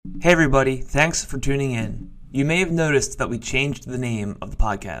Hey everybody, thanks for tuning in. You may have noticed that we changed the name of the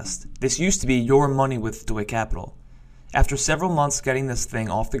podcast. This used to be Your Money with DeWitt Capital. After several months getting this thing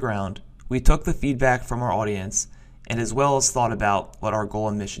off the ground, we took the feedback from our audience and as well as thought about what our goal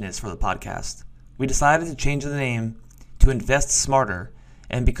and mission is for the podcast. We decided to change the name to Invest Smarter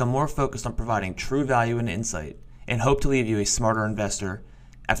and become more focused on providing true value and insight and hope to leave you a smarter investor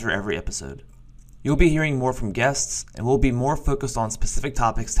after every episode. You'll be hearing more from guests, and we'll be more focused on specific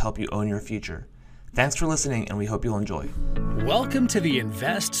topics to help you own your future. Thanks for listening, and we hope you'll enjoy. Welcome to the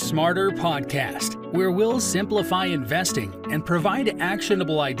Invest Smarter podcast, where we'll simplify investing and provide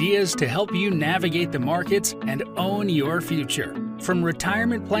actionable ideas to help you navigate the markets and own your future. From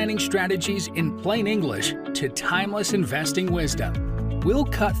retirement planning strategies in plain English to timeless investing wisdom, we'll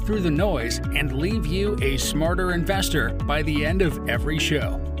cut through the noise and leave you a smarter investor by the end of every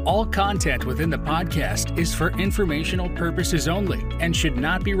show. All content within the podcast is for informational purposes only and should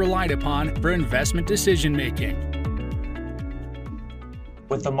not be relied upon for investment decision making.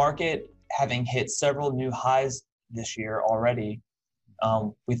 With the market having hit several new highs this year already,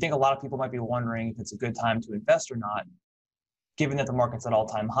 we think a lot of people might be wondering if it's a good time to invest or not, given that the market's at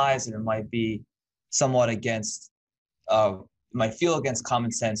all-time highs and it might be somewhat might feel against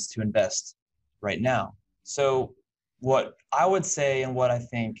common sense to invest right now. So what I would say and what I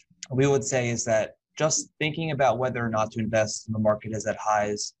think we would say is that just thinking about whether or not to invest in the market is at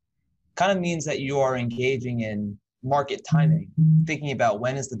highs kind of means that you are engaging in market timing, thinking about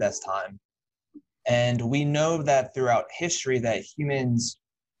when is the best time. And we know that throughout history that humans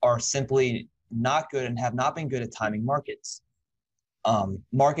are simply not good and have not been good at timing markets.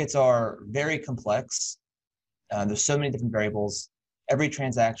 Markets are very complex. There's so many different variables. Every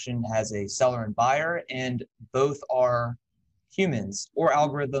transaction has a seller and buyer, and both are humans or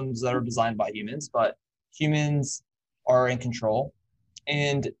algorithms that are designed by humans, but humans are in control,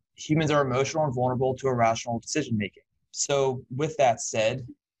 and humans are emotional and vulnerable to irrational decision making. So with that said,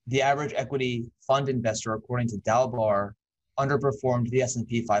 the average equity fund investor, according to Dalbar, underperformed the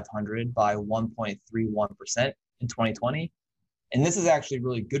S&P 500 by 1.31% in 2020. And this is actually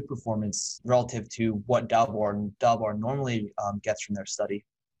really good performance relative to what Dalbar normally gets from their study,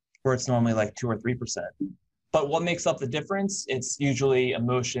 where it's normally like 2 or 3%. But what makes up the difference? It's usually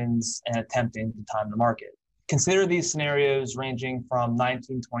emotions and attempting to time the market. Consider these scenarios ranging from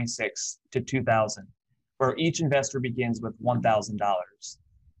 1926 to 2000, where each investor begins with $1,000.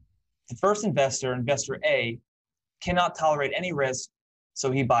 The first investor, investor A, cannot tolerate any risk, so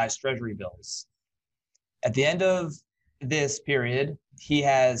he buys treasury bills. At the end of this period, he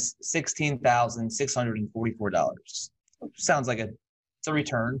has $16,644. Sounds like it's a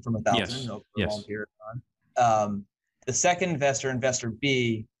return from $1,000 over a long period of time. The second investor, investor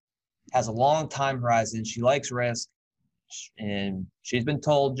B, has a long time horizon. She likes risk, and she's been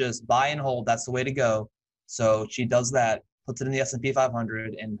told just buy and hold. That's the way to go. So she does that, puts it in the S&P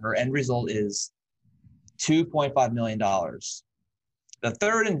 500, and her end result is $2.5 million. The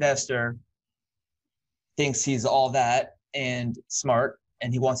third investor thinks he's all that and smart,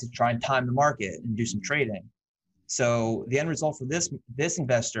 and he wants to try and time the market and do some trading. So the end result for this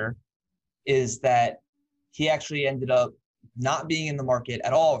investor is that he actually ended up not being in the market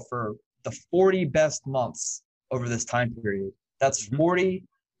at all for the 40 best months over this time period. That's 40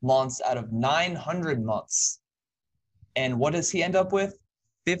 months out of 900 months. And what does he end up with?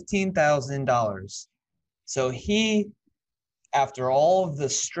 $15,000. So he, after all of the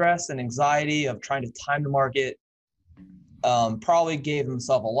stress and anxiety of trying to time the market, probably gave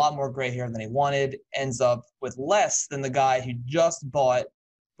himself a lot more gray hair than he wanted, ends up with less than the guy who just bought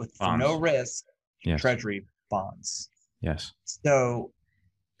with for no risk treasury bonds. Yes. So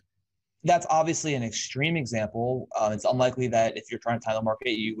that's obviously an extreme example. It's unlikely that if you're trying to time the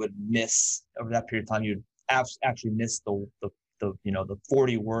market, you would miss over that period of time. You'd actually miss the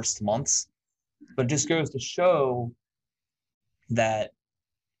 40 worst months. But it just goes to show that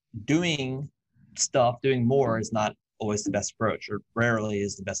doing more is not always the best approach, or rarely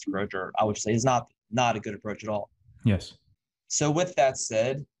is the best approach, or I would say is not a good approach at all. Yes. So with that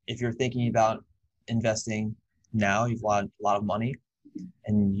said, if you're thinking about investing now, you've got a lot of money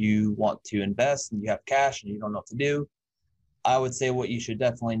and you want to invest and you have cash and you don't know what to do, I would say what you should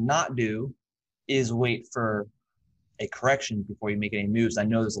definitely not do is wait for a correction before you make any moves. I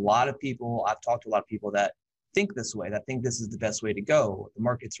know there's a lot of people, I've talked to a lot of people that think this way, that think this is the best way to go. The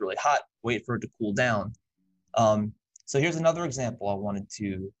market's really hot, wait for it to cool down. So here's another example I wanted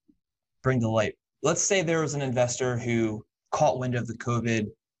to bring to light. Let's say there was an investor who caught wind of the COVID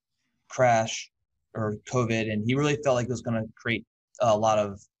crash or COVID, and he really felt like it was going to create a lot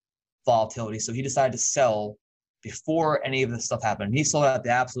of volatility. So he decided to sell before any of this stuff happened. He sold at the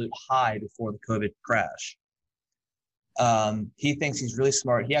absolute high before the COVID crash. He thinks he's really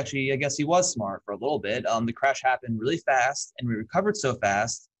smart. He actually, I guess he was smart for a little bit. The crash happened really fast and we recovered so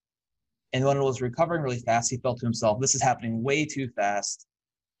fast. And when it was recovering really fast, he felt to himself, this is happening way too fast.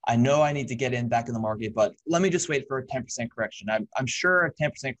 I know I need to get back in the market, but let me just wait for a 10% correction. I'm sure a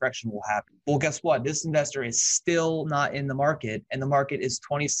 10% correction will happen. Well, guess what? This investor is still not in the market, and the market is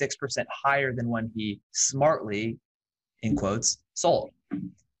 26% higher than when he smartly, in quotes, sold.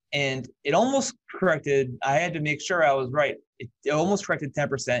 And it almost corrected. I had to make sure I was right. It almost corrected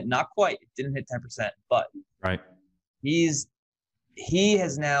 10%, not quite. It didn't hit 10%, but right. He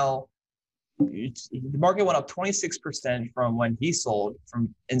has now, the market went up 26% from when he sold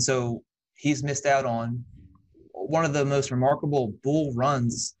and so he's missed out on one of the most remarkable bull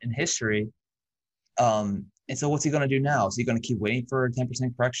runs in history. And so what's he going to do now? Is he going to keep waiting for a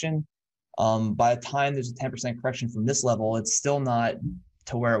 10% correction? By the time there's a 10% correction from this level, it's still not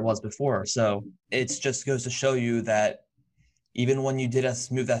to where it was before. So it just goes to show you that even when you did a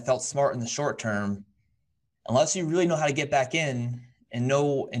move that felt smart in the short term, unless you really know how to get back in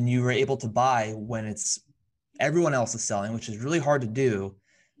and you were able to buy when everyone else is selling, which is really hard to do.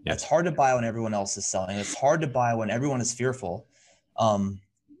 Yes. It's hard to buy when everyone else is selling. It's hard to buy when everyone is fearful.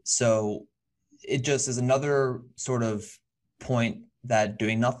 So it just is another sort of point that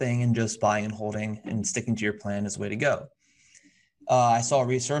doing nothing and just buying and holding and sticking to your plan is the way to go. I saw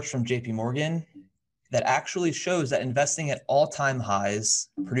research from JP Morgan that actually shows that investing at all-time highs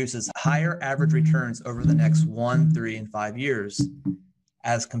produces higher average returns over the next 1, 3, and 5 years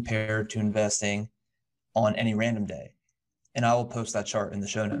as compared to investing on any random day. And I will post that chart in the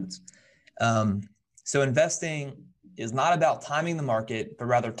show notes. So investing is not about timing the market, but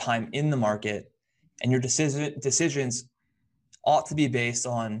rather time in the market. And your decisions ought to be based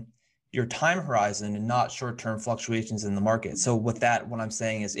on your time horizon and not short-term fluctuations in the market. So with that, what I'm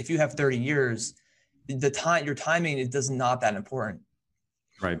saying is if you have 30 years, your timing is not that important.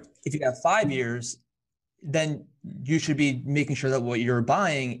 Right. If you have 5 years, then you should be making sure that what you're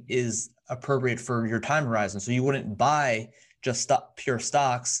buying is appropriate for your time horizon. So you wouldn't buy just pure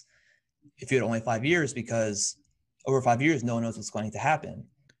stocks if you had only 5 years, because over 5 years, no one knows what's going to happen.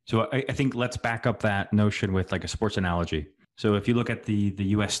 So I think let's back up that notion with like a sports analogy. So if you look at the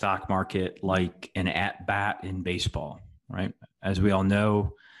U.S. stock market like an at-bat in baseball, right? As we all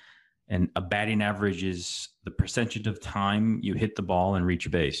know, and a batting average is the percentage of time you hit the ball and reach a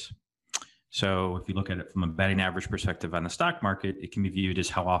base. So if you look at it from a batting average perspective on the stock market, it can be viewed as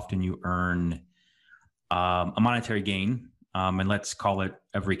how often you earn a monetary gain. And let's call it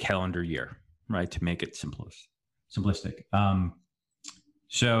every calendar year, right? To make it simplistic.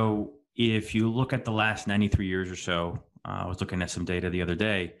 So if you look at the last 93 years or so, I was looking at some data the other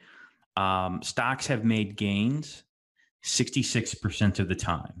day, stocks have made gains 66% of the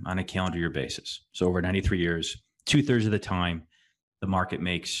time on a calendar year basis. So over 93 years, 2/3 of the time, the market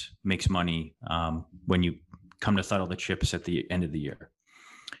makes money when you come to settle the chips at the end of the year.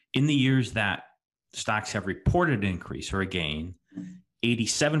 In the years that stocks have reported an increase or a gain,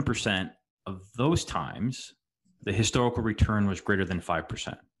 87% of those times, the historical return was greater than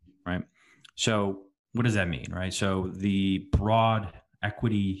 5%, right? So what does that mean, right? So the broad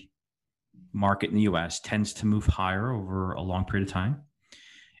equity market in the US tends to move higher over a long period of time,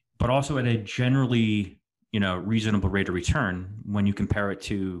 but also at a generally, reasonable rate of return when you compare it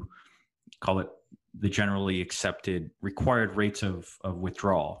to, call it the generally accepted required rates of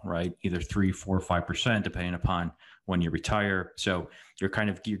withdrawal, right? Either 3, 4, 5%, depending upon when you retire. So you're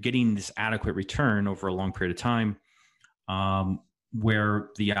getting this adequate return over a long period of time, where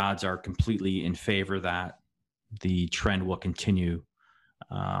the odds are completely in favor that the trend will continue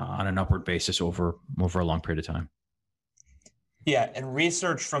on an upward basis over a long period of time. Yeah, and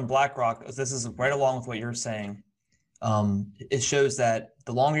research from BlackRock, this is right along with what you're saying. It shows that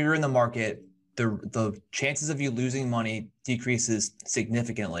the longer you're in the market, the chances of you losing money decreases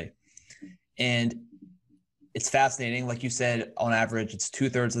significantly. And it's fascinating. Like you said, on average, it's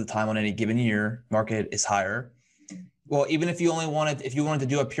 2/3 of the time on any given year, market is higher. Well, even if you wanted to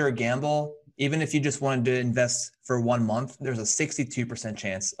do a pure gamble, even if you just wanted to invest for 1 month, there's a 62%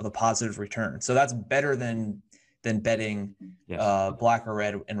 chance of a positive return. So that's better than betting black or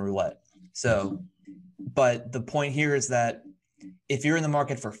red in roulette. So, but the point here is that if you're in the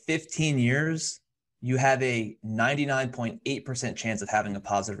market for 15 years, you have a 99.8% chance of having a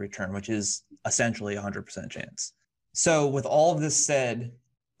positive return, which is essentially 100% chance. So with all of this said,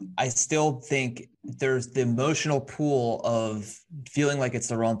 I still think there's the emotional pull of feeling like it's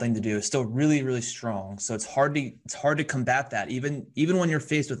the wrong thing to do is still really, really strong. So it's hard to combat that. Even when you're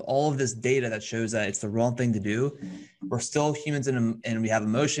faced with all of this data that shows that it's the wrong thing to do, we're still humans and we have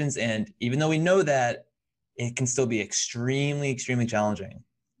emotions. And even though we know that, it can still be extremely, extremely challenging.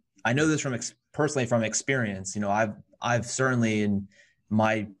 I know this personally from experience. You know, I've certainly in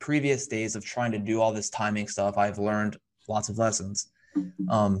my previous days of trying to do all this timing stuff, I've learned lots of lessons.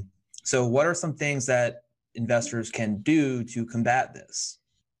 So what are some things that investors can do to combat this?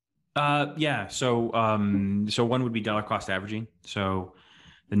 So one would be dollar cost averaging. So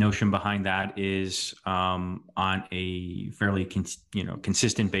the notion behind that is on a fairly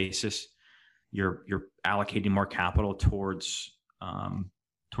consistent basis, you're allocating more capital towards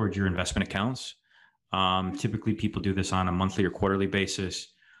your investment accounts. Typically, people do this on a monthly or quarterly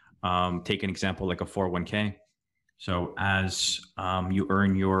basis. Take an example like a 401k. So as you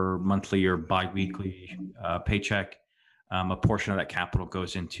earn your monthly or biweekly paycheck, a portion of that capital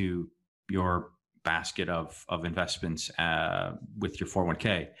goes into your basket of investments with your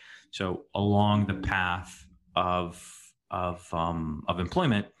 401k. So along the path of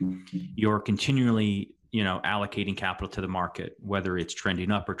employment, you're continually allocating capital to the market, whether it's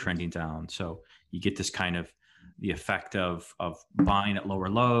trending up or trending down. So you get this kind of the effect of buying at lower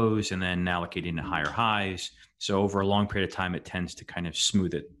lows and then allocating to higher highs. So over a long period of time, it tends to kind of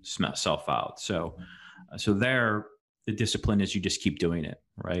smooth itself out. So there, the discipline is you just keep doing it,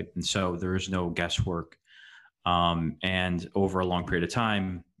 right? And so there is no guesswork. And over a long period of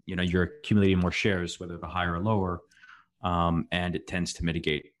time, you're accumulating more shares, whether they're higher or lower, and it tends to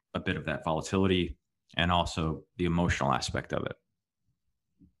mitigate a bit of that volatility and also the emotional aspect of it.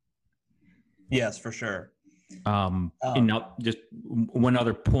 Yes, for sure. Just one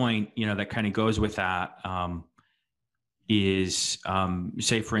other point, that kind of goes with that, is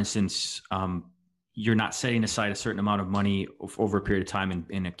say, for instance, you're not setting aside a certain amount of money over a period of time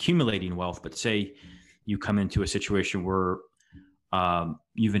and accumulating wealth, but say you come into a situation where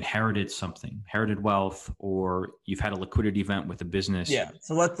you've inherited wealth, or you've had a liquidity event with a business. Yeah.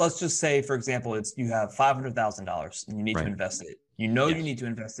 So let's just say, for example, you have $500,000 and you need to invest it. You need to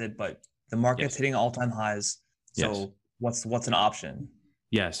invest it, but the market's hitting all-time highs. So what's an option?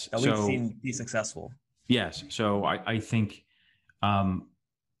 Yes. That we've seen be successful. Yes. So I think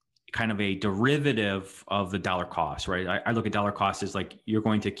kind of a derivative of the dollar cost, right? I look at dollar cost as like you're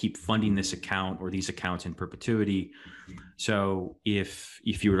going to keep funding this account or these accounts in perpetuity. So if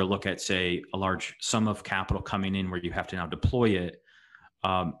you were to look at, say, a large sum of capital coming in where you have to now deploy it,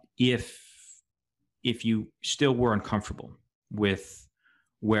 if you still were uncomfortable with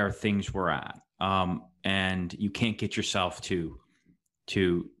where things were at, and you can't get yourself to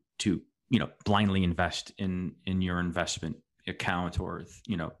blindly invest in your investment account or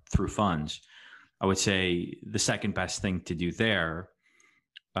through funds, I would say the second best thing to do there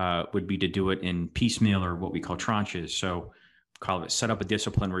would be to do it in piecemeal, or what we call tranches. So set up a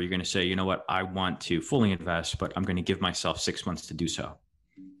discipline where you're going to say, you know what, I want to fully invest, but I'm going to give myself 6 months to do so,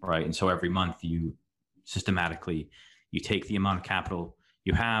 right? And so every month you systematically take the amount of capital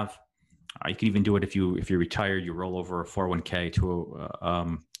you have. You can even do it if you're retired, you roll over a 401k to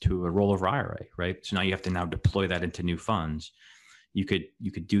a rollover IRA, right? So now you have to deploy that into new funds. You could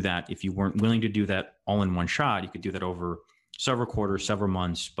do that if you weren't willing to do that all in one shot. You could do that over several quarters, several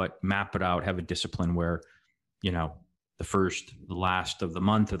months, but map it out. Have a discipline where, the last of the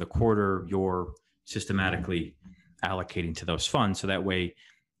month or the quarter, you're systematically allocating to those funds. So that way,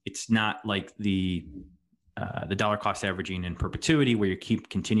 it's not like the dollar cost averaging in perpetuity where you keep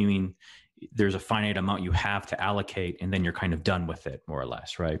continuing. There's a finite amount you have to allocate, and then you're kind of done with it, more or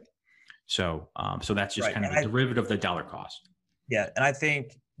less, right? So that's just kind of a derivative of the dollar cost. Yeah, and I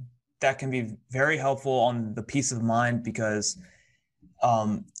think that can be very helpful on the peace of mind, because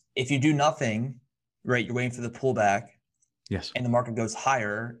if you do nothing, right, you're waiting for the pullback. Yes. And the market goes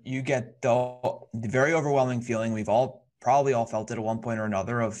higher, you get the very overwhelming feeling. We've probably all felt it at one point or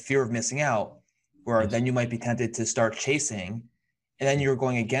another, of fear of missing out, where then you might be tempted to start chasing, and then you're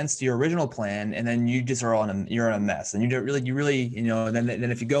going against your original plan, and then you just you're in a mess, and you really,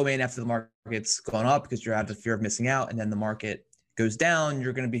 then if you go in after the market's gone up because you're out of fear of missing out, and then the market goes down,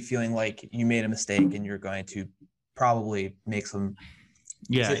 you're going to be feeling like you made a mistake, and you're going to probably make some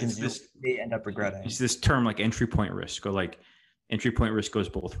decisions you may end up regretting. It's this term like entry point risk, or like entry point risk goes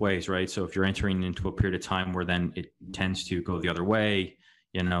both ways, right? So if you're entering into a period of time where then it tends to go the other way,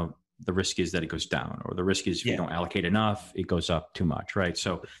 the risk is that it goes down, or the risk is if you don't allocate enough, it goes up too much, right?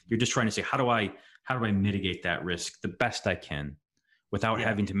 So you're just trying to say, how do I mitigate that risk the best I can without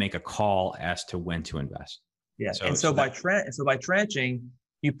having to make a call as to when to invest? Yeah. So by tranching,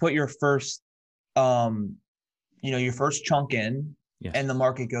 you put your first, your first chunk in, Yes. and the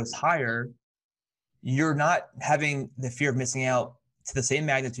market goes higher, you're not having the fear of missing out to the same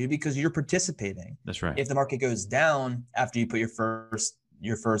magnitude because you're participating. That's right. If the market goes down after you put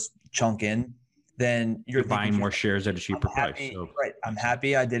your first chunk in, then you're buying more shares at a cheaper price. So. Right. I'm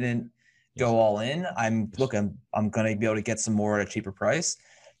happy I didn't go all in. I'm going to be able to get some more at a cheaper price.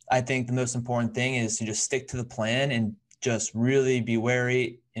 I think the most important thing is to just stick to the plan and just really be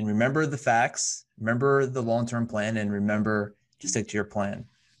wary and remember the facts, remember the long-term plan, and remember to stick to your plan.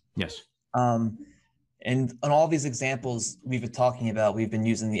 Yes. And on all these examples we've been talking about, we've been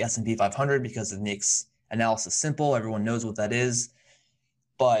using the S&P 500 because it makes analysis simple. Everyone knows what that is,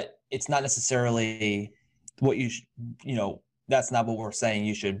 but it's not necessarily what that's not what we're saying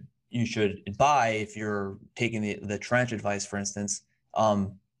you should buy if you're taking the tranche advice, for instance.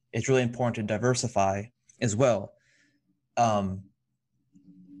 It's really important to diversify as well.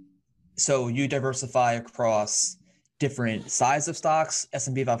 So you diversify across different size of stocks.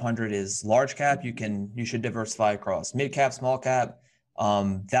 S&P 500 is large cap. You should diversify across mid cap, small cap,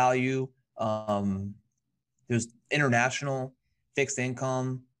 value. There's international, fixed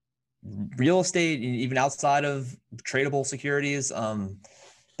income, real estate, even outside of tradable securities.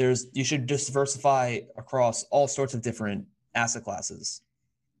 You should just diversify across all sorts of different asset classes.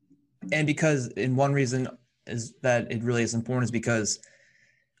 And one reason is that it really is important is because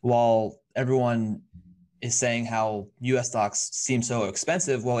while everyone is saying how U.S. stocks seem so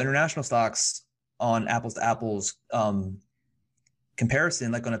expensive, well, international stocks on apples to apples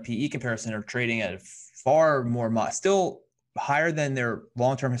comparison, like on a PE comparison, are trading at far more still higher than their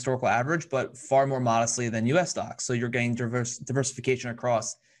long-term historical average, but far more modestly than U.S. stocks. So you're getting diversification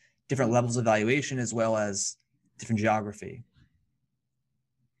across different levels of valuation as well as different geography.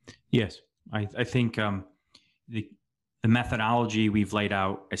 Yes, I think the methodology we've laid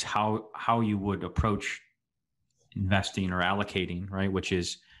out is how you would approach investing or allocating, right? Which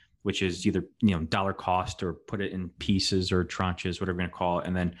is either dollar cost or put it in pieces or tranches, whatever you're going to call it,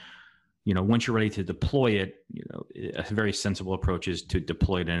 and then once you're ready to deploy it, a very sensible approach is to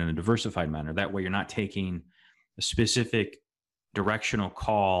deploy it in a diversified manner. That way, you're not taking a specific directional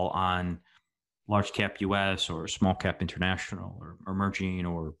call on large cap US or small cap international or emerging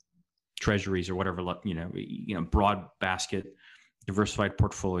or treasuries or whatever, broad basket, diversified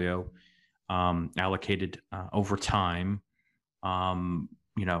portfolio, allocated over time,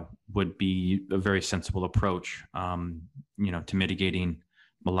 would be a very sensible approach, to mitigating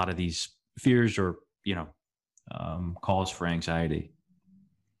a lot of these fears or, cause for anxiety.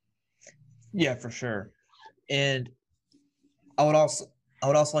 Yeah, for sure. And I would also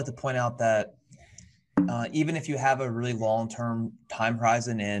like to point out that even if you have a really long-term time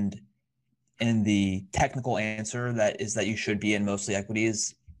horizon and the technical answer that you should be in mostly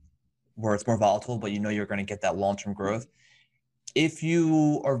equities where it's more volatile, but you're going to get that long-term growth. If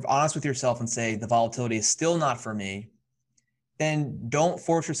you are honest with yourself and say the volatility is still not for me, then don't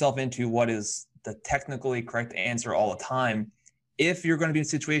force yourself into what is the technically correct answer all the time. If you're going to be in a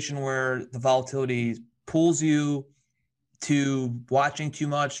situation where the volatility pulls you to watching too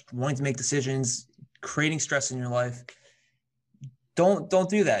much, wanting to make decisions, creating stress in your life, don't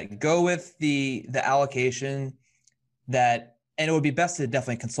do that. Go with the allocation that, and it would be best to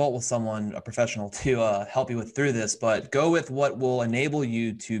definitely consult with someone, a professional, to help you through this, but go with what will enable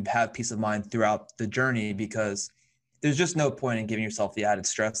you to have peace of mind throughout the journey, because there's just no point in giving yourself the added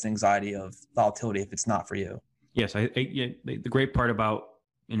stress and anxiety of volatility if it's not for you. Yes. The great part about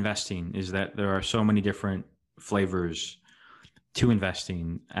investing is that there are so many different flavors to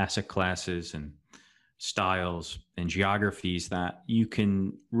investing, asset classes and styles and geographies, that you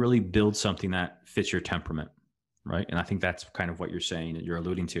can really build something that fits your temperament. Right. And I think that's kind of what you're saying, that you're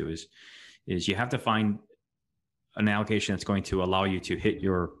alluding to is you have to find an allocation that's going to allow you to hit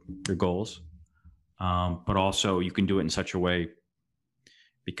your goals. But also you can do it in such a way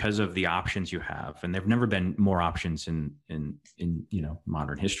because of the options you have. And there've never been more options in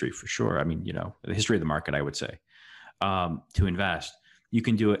modern history, for sure. I mean, the history of the market, I would say, to invest. You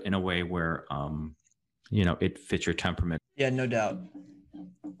can do it in a way where, it fits your temperament. Yeah, no doubt.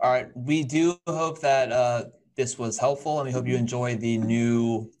 All right. We do hope that this was helpful, and we hope you enjoy the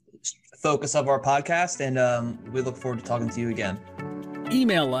new focus of our podcast. And we look forward to talking to you again.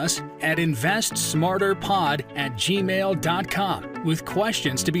 Email us at investsmarterpod@gmail.com with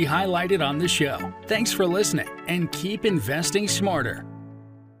questions to be highlighted on the show. Thanks for listening, and keep investing smarter.